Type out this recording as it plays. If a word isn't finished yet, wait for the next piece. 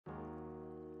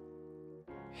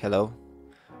Hello,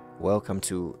 welcome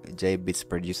to JBeats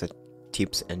Producer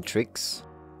Tips and Tricks.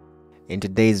 In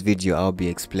today's video, I'll be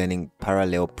explaining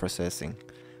parallel processing.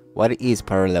 What is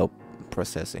parallel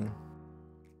processing?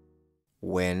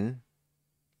 When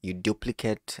you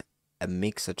duplicate a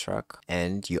mixer track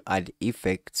and you add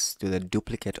effects to the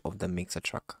duplicate of the mixer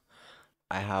track.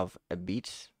 I have a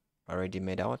beat already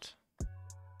made out.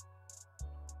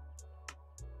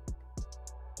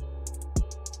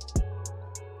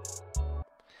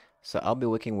 So I'll be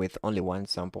working with only one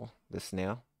sample, the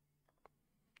snare.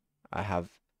 I have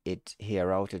it here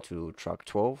routed to track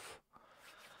 12,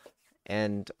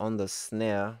 and on the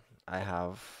snare I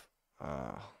have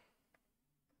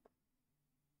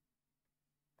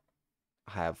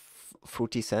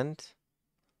 40 cent,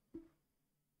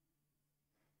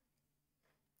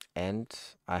 and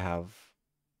I have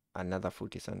another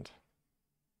 40 cent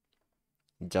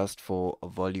just for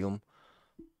volume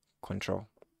control.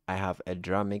 I have a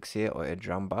drum mix here, or a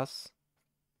drum bass,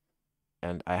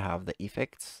 and I have the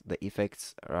effects. The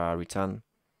effects are return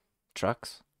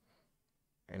tracks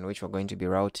in which we're going to be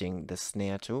routing the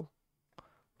snare to.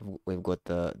 We've got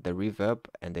the reverb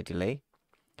and the delay,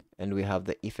 and we have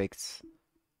the effects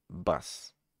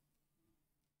bus.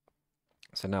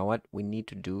 So now what we need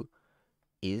to do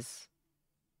is,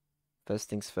 first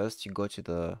things first, you go to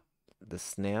the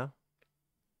snare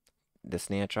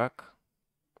track,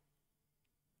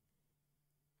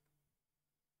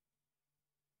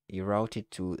 you route it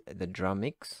to the drum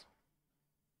mix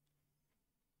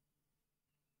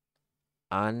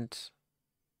and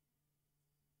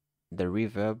the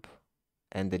reverb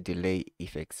and the delay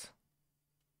effects.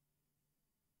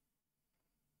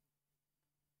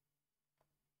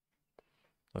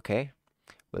 Okay,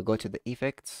 we'll go to the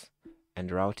effects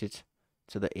and route it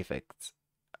to the effects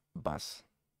bus.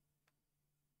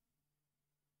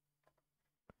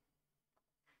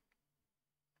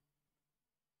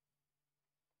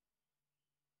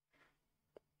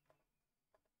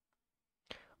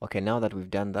 Okay, now that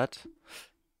we've done that,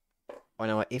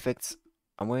 on our effects,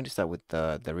 I'm going to start with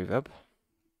the reverb.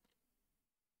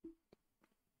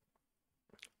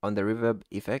 On the reverb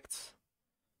effects,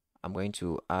 I'm going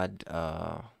to add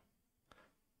I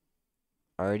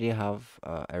already have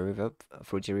a reverb, a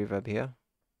Fruity Reverb here.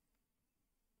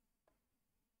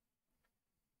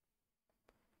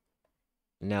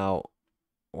 Now,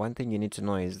 one thing you need to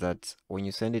know is that when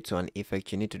you send it to an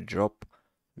effect, you need to drop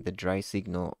the dry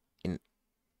signal in,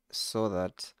 so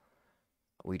that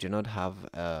we do not have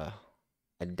a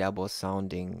double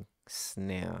sounding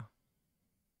snare,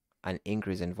 an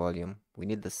increase in volume. We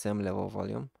need the same level of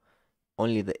volume.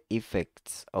 Only the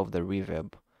effects of the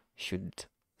reverb should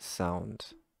sound.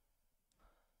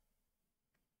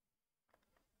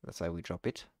 That's why we drop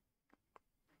it.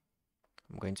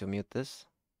 I'm going to mute this.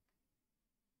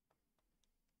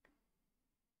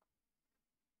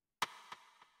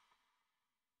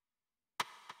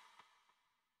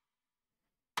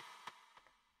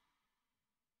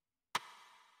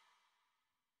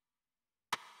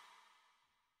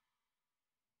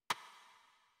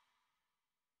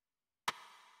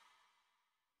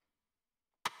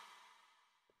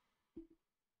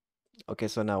 Okay,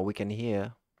 so now we can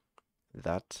hear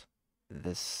that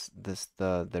the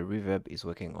reverb is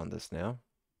working on the snare.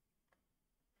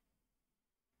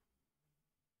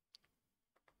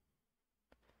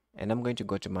 And I'm going to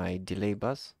go to my delay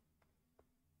bus.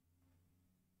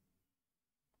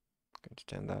 I'm going to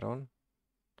turn that on.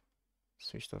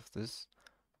 Switched off this.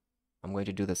 I'm going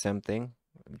to do the same thing.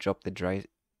 Drop the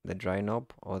dry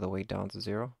knob all the way down to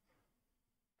 0.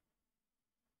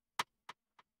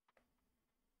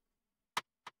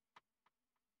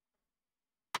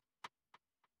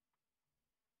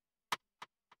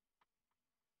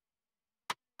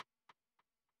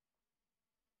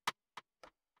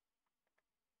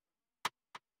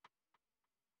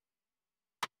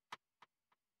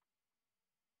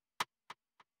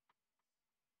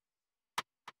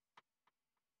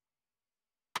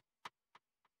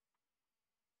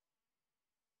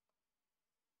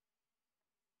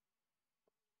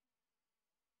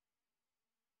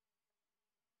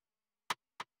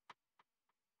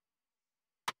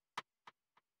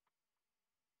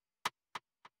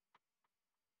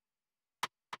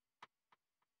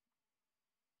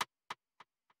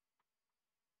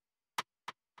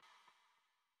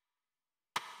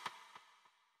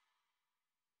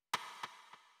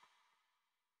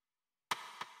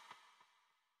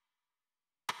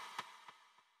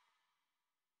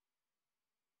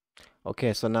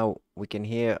 Okay, so now we can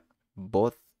hear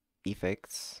both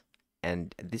effects,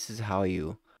 and this is how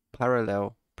you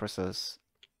parallel process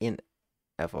in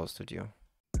FL Studio.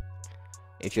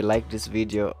 If you like this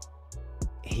video,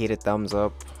 hit a thumbs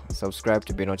up, subscribe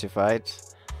to be notified,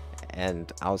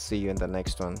 and I'll see you in the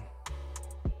next one.